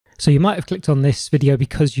So you might have clicked on this video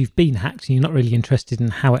because you've been hacked and you're not really interested in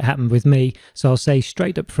how it happened with me. So I'll say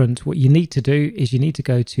straight up front, what you need to do is you need to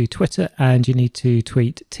go to Twitter and you need to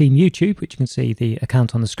tweet Team YouTube, which you can see the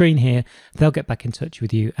account on the screen here. They'll get back in touch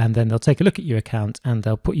with you and then they'll take a look at your account and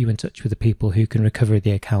they'll put you in touch with the people who can recover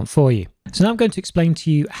the account for you. So now I'm going to explain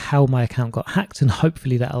to you how my account got hacked and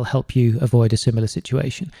hopefully that'll help you avoid a similar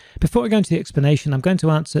situation. Before I go into the explanation, I'm going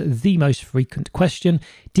to answer the most frequent question.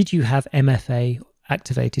 Did you have MFA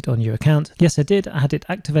activated on your account? Yes, I did. I had it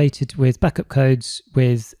activated with backup codes,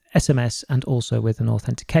 with SMS, and also with an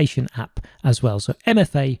authentication app as well. So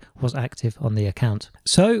MFA was active on the account.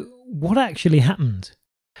 So what actually happened?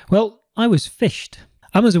 Well, I was phished.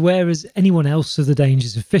 I'm as aware as anyone else of the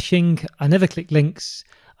dangers of phishing. I never click links.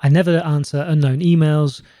 I never answer unknown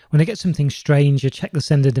emails. When I get something strange, I check the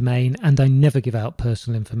sender domain and I never give out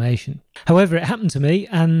personal information. However, it happened to me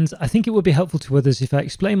and I think it would be helpful to others if I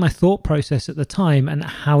explain my thought process at the time and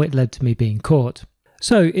how it led to me being caught.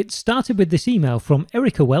 So it started with this email from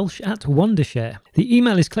Erica Welsh at Wondershare. The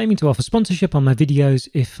email is claiming to offer sponsorship on my videos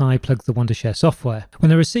if I plug the Wondershare software.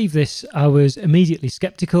 When I received this, I was immediately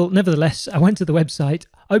skeptical. Nevertheless, I went to the website,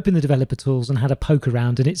 opened the developer tools and had a poke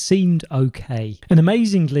around and it seemed okay. And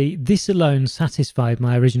amazingly, this alone satisfied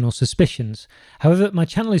my original suspicions. However, my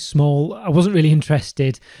channel is small, I wasn't really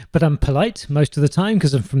interested, but I'm polite most of the time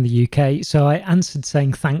because I'm from the UK, so I answered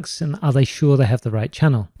saying thanks and are they sure they have the right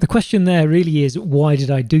channel? The question there really is, why did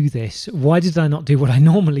I do this? Why did I not do what I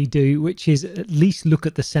normally do, which is at least look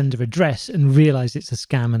at the sender address and realise it's a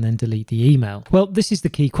scam and then delete the email? Well, this is the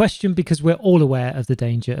key question because we're all aware of the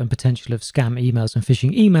danger and potential of scam emails and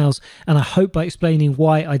phishing emails, and I hope by explaining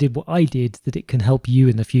why I did what I did that it can help you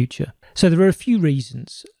in the future. So there are a few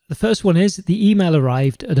reasons. The first one is the email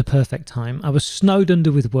arrived at a perfect time. I was snowed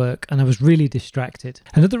under with work and I was really distracted.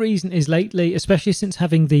 Another reason is lately, especially since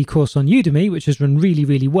having the course on Udemy, which has run really,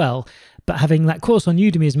 really well, but having that course on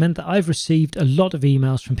Udemy has meant that I've received a lot of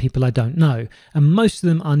emails from people I don't know, and most of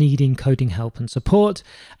them are needing coding help and support,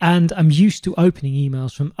 and I'm used to opening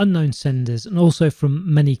emails from unknown senders and also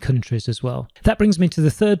from many countries as well. That brings me to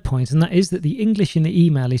the third point, and that is that the English in the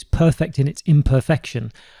email is perfect in its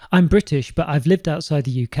imperfection. I'm British, but I've lived outside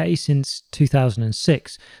the UK since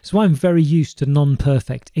 2006, so I'm very used to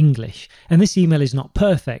non-perfect English. And this email is not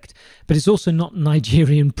perfect, but it's also not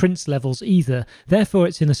Nigerian prince levels either. Therefore,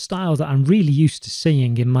 it's in a style that I'm really used to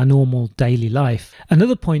seeing in my normal daily life.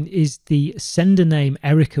 Another point is the sender name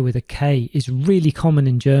Erica with a K is really common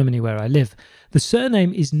in Germany where I live. The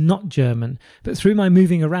surname is not German, but through my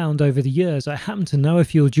moving around over the years, I happen to know a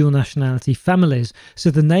few dual nationality families. So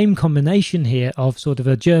the name combination here of sort of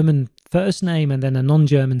a German first name and then a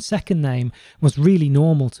non-German second name was really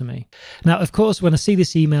normal to me. Now, of course, when I see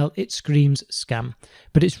this email, it screams scam,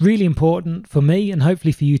 but it's really important for me and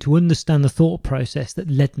hopefully for you to understand the thought process that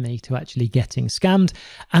led me to actually getting scammed.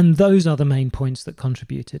 And those are the main points that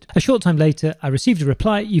contributed. A short time later, I received a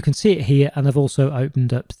reply. You can see it here. And I've also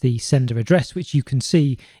opened up the sender address, which you can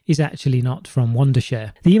see is actually not from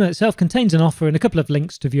Wondershare. The email itself contains an offer and a couple of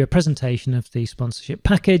links to view a presentation of the sponsorship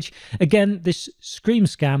package. Again, this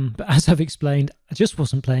screams scam, but as I've explained, I just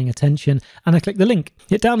wasn't paying attention and I clicked the link.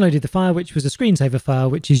 It downloaded the file, which was a screensaver file,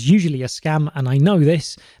 which is usually a scam, and I know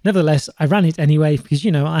this. Nevertheless, I ran it anyway because,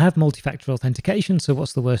 you know, I have multi-factor authentication, so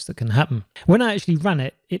what's the worst that can happen? When I actually ran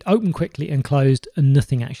it, it opened quickly and closed and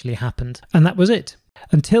nothing actually happened. And that was it.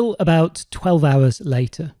 Until about 12 hours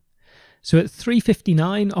later. So at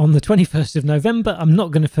 3:59 on the 21st of November, I'm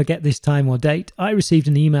not going to forget this time or date, I received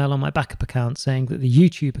an email on my backup account saying that the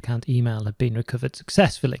YouTube account email had been recovered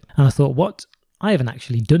successfully. And I thought, what? I haven't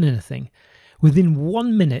actually done anything. Within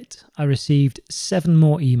 1 minute, I received 7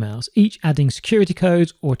 more emails, each adding security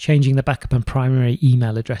codes or changing the backup and primary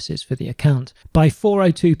email addresses for the account. By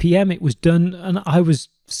 4:02 p.m, it was done and I was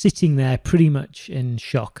sitting there pretty much in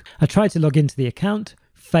shock. I tried to log into the account,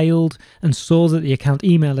 failed, and saw that the account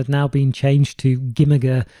email had now been changed to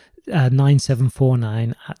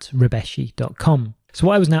gimiga9749@rebeshi.com. So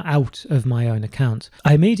I was now out of my own account.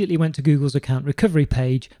 I immediately went to Google's account recovery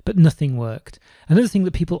page, but nothing worked. Another thing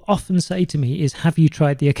that people often say to me is, have you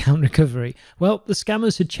tried the account recovery? Well, the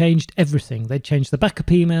scammers had changed everything. They'd changed the backup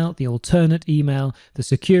email, the alternate email, the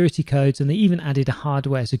security codes, and they even added a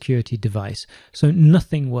hardware security device. So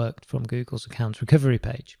nothing worked from Google's account recovery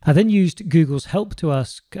page. I then used Google's help to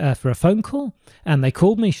ask for a phone call, and they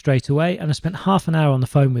called me straight away, and I spent half an hour on the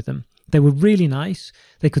phone with them. They were really nice.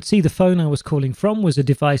 They could see the phone I was calling from was a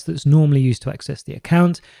device that's normally used to access the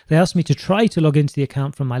account. They asked me to try to log into the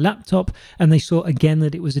account from my laptop, and they saw again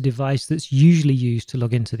that it was a device that's usually used to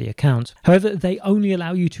log into the account. However, they only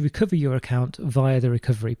allow you to recover your account via the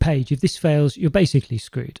recovery page. If this fails, you're basically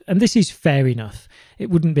screwed. And this is fair enough. It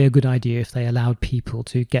wouldn't be a good idea if they allowed people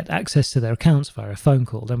to get access to their accounts via a phone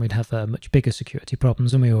call. Then we'd have much bigger security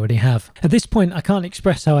problems than we already have. At this point, I can't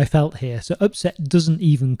express how I felt here, so upset doesn't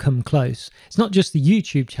even come close. It's not just the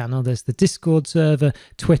YouTube channel, there's the Discord server,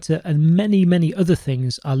 Twitter, and many other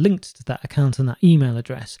things are linked to that account and that email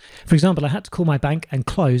address. For example, I had to call my bank and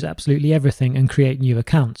close absolutely everything and create new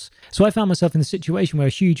accounts. So I found myself in the situation where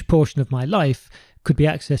a huge portion of my life could be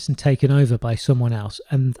accessed and taken over by someone else,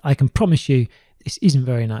 and I can promise you this isn't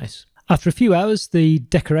very nice. After a few hours, the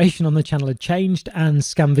decoration on the channel had changed and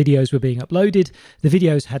scam videos were being uploaded. The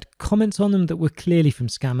videos had comments on them that were clearly from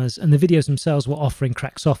scammers, and the videos themselves were offering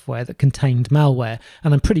cracked software that contained malware,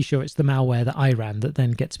 and I'm pretty sure it's the malware that I ran that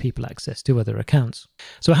then gets people access to other accounts.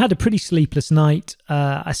 So I had a pretty sleepless night.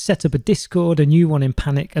 I set up a Discord, a new one in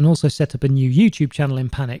panic, and also set up a new YouTube channel in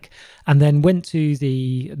panic, and then went to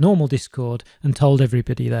the normal Discord and told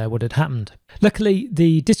everybody there what had happened. Luckily,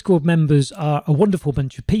 the Discord members are a wonderful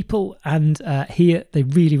bunch of people, and here they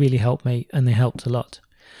really helped me, and they helped a lot.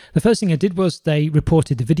 The first thing I did was they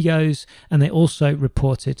reported the videos, and they also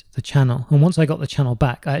reported the channel. And once I got the channel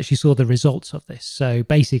back, I actually saw the results of this. So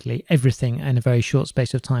basically everything in a very short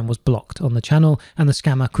space of time was blocked on the channel, and the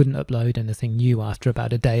scammer couldn't upload anything new after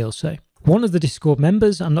about a day or so. One of the Discord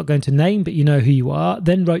members, I'm not going to name, but you know who you are,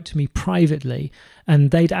 then wrote to me privately,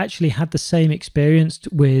 and they'd actually had the same experience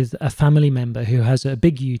with a family member who has a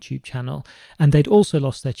big YouTube channel, and they'd also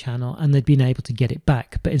lost their channel and they'd been able to get it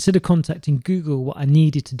back. But instead of contacting Google, what I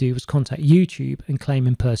needed to do was contact YouTube and claim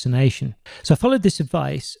impersonation. So I followed this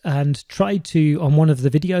advice and tried to, on one of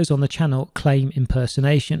the videos on the channel, claim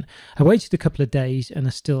impersonation. I waited a couple of days and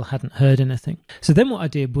I still hadn't heard anything. So then what I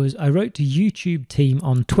did was I wrote to YouTube team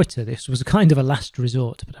on Twitter. This was a kind of a last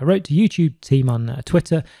resort, but I wrote to YouTube team on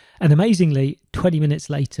Twitter, and amazingly 20 minutes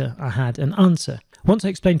later I had an answer. Once I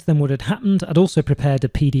explained to them what had happened, I'd also prepared a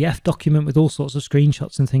PDF document with all sorts of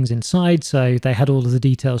screenshots and things inside, so they had all of the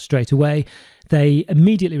details straight away. They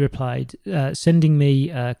immediately replied, sending me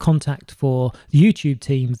contact for the YouTube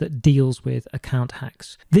team that deals with account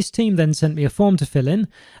hacks. This team then sent me a form to fill in,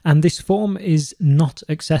 and this form is not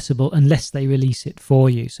accessible unless they release it for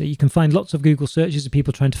you. So you can find lots of Google searches of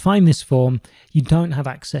people trying to find this form. You don't have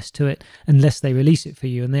access to it unless they release it for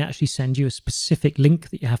you, and they actually send you a specific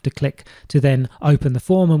link that you have to click to then open the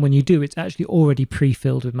form, and when you do, it's actually already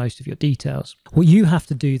pre-filled with most of your details. What you have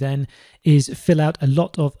to do then is fill out a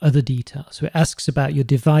lot of other details. So it asks about your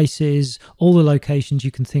devices, all the locations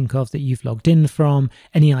you can think of that you've logged in from,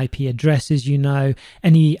 any IP addresses you know,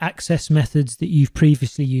 any access methods that you've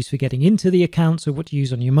previously used for getting into the account, so what you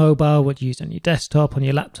use on your mobile, what you use on your desktop, on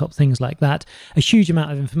your laptop, things like that. A huge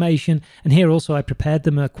amount of information, and here also I prepared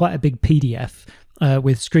them quite a big PDF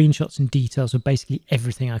with screenshots and details of basically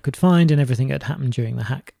everything I could find and everything that had happened during the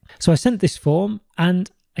hack. So I sent this form,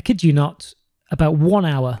 and I kid you not, about 1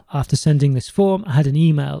 hour after sending this form, I had an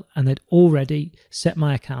email and they'd already set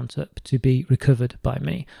my account up to be recovered by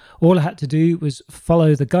me. All I had to do was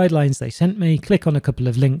follow the guidelines they sent me, click on a couple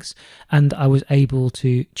of links, and I was able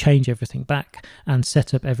to change everything back and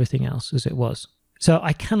set up everything else as it was. So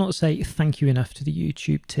I cannot say thank you enough to the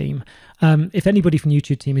YouTube team. If anybody from the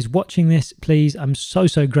YouTube team is watching this, please, I'm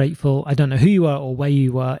so grateful. I don't know who you are or where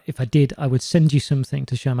you are. If I did, I would send you something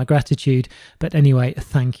to show my gratitude. But anyway,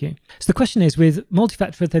 thank you. So the question is, with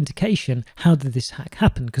multi-factor authentication, how did this hack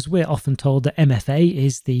happen? Because we're often told that MFA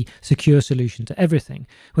is the secure solution to everything.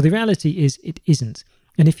 Well, the reality is it isn't.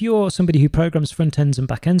 And if you're somebody who programs front ends and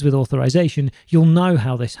back ends with authorization, you'll know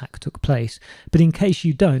how this hack took place. But in case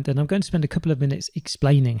you don't, then I'm going to spend a couple of minutes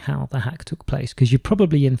explaining how the hack took place, because you're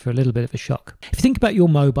probably in for a little bit of a shock. If you think about your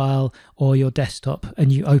mobile or your desktop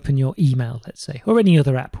and you open your email, let's say, or any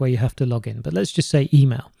other app where you have to log in, but let's just say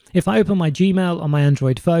email. If I open my Gmail on my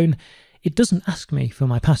Android phone, it doesn't ask me for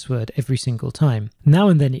my password every single time. Now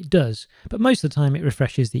and then it does, but most of the time it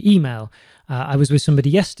refreshes the email. I was with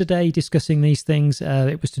somebody yesterday discussing these things.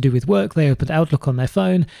 It was to do with work. They opened Outlook on their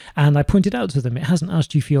phone, and I pointed out to them, it hasn't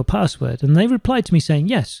asked you for your password. And they replied to me saying,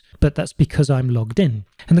 yes, but that's because I'm logged in.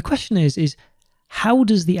 And the question is how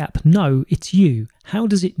does the app know it's you? How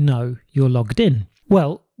does it know you're logged in?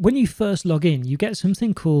 Well, when you first log in, you get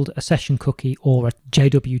something called a session cookie or a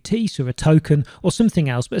JWT, so a token or something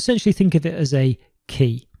else, but essentially think of it as a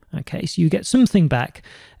key. Okay, so you get something back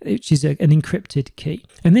which is an encrypted key.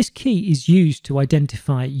 And this key is used to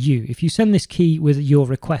identify you. If you send this key with your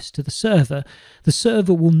request to the server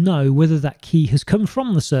will know whether that key has come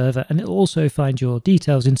from the server, and it'll also find your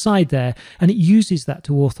details inside there, and it uses that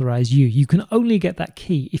to authorize you. You can only get that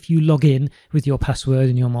key if you log in with your password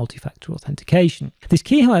and your multi-factor authentication. This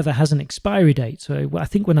key, however, has an expiry date. So I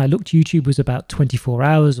think when I looked, YouTube was about 24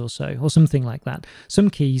 hours or so, or something like that. Some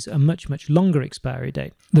keys are much longer expiry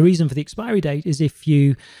date. The reason for the expiry date is if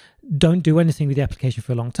you don't do anything with the application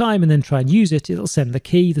for a long time and then try and use it, it'll send the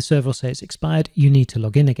key, the server will say it's expired, you need to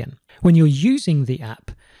log in again. When you're using the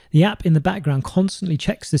app in the background constantly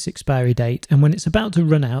checks this expiry date, and when it's about to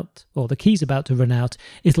run out, or the key's about to run out,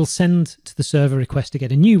 it'll send to the server request to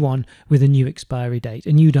get a new one with a new expiry date,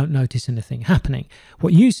 and you don't notice anything happening.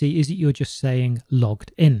 What you see is that you're just saying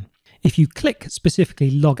logged in. If you click specifically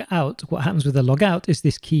log out, what happens with the log out is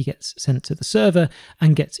this key gets sent to the server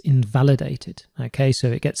and gets invalidated. Okay, so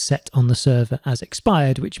it gets set on the server as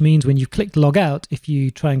expired, which means when you've clicked log out, if you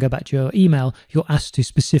try and go back to your email, you're asked to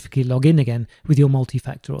specifically log in again with your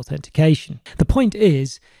multi-factor authentication. The point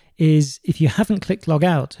is if you haven't clicked log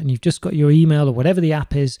out and you've just got your email or whatever the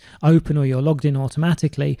app is open, or you're logged in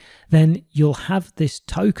automatically, then you'll have this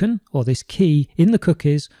token or this key in the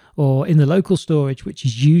cookies or in the local storage, which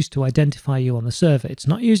is used to identify you on the server. It's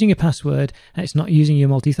not using a password, and it's not using your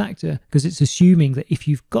multi-factor, because it's assuming that if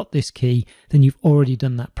you've got this key, then you've already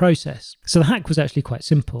done that process. So the hack was actually quite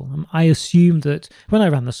simple. I assumed that when I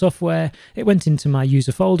ran the software, it went into my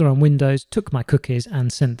user folder on Windows, took my cookies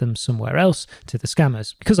and sent them somewhere else to the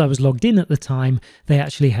scammers. Because I was logged in at the time, they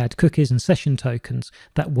actually had cookies and session tokens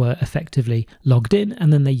that were effectively logged in,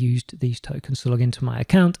 and then they used these tokens to log into my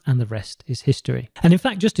account, and the rest is history. And in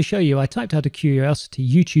fact, just to show you, I typed out of curiosity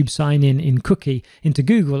YouTube sign in cookie into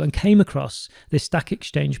Google and came across this Stack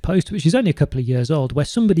Exchange post, which is only a couple of years old, where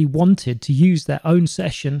somebody wanted to use their own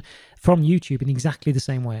session from YouTube in exactly the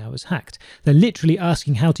same way I was hacked. They're literally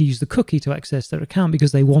asking how to use the cookie to access their account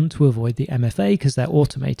because they want to avoid the MFA because they're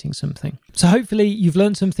automating something. So hopefully you've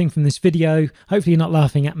learned something from this video. Hopefully you're not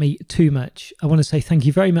laughing at me too much. I want to say thank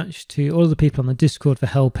you very much to all of the people on the Discord for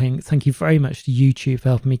helping. Thank you very much to YouTube for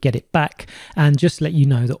helping me get it back, and just let you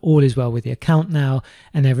know that all is well with the account now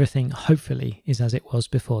and everything hopefully is as it was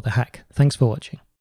before the hack. Thanks for watching.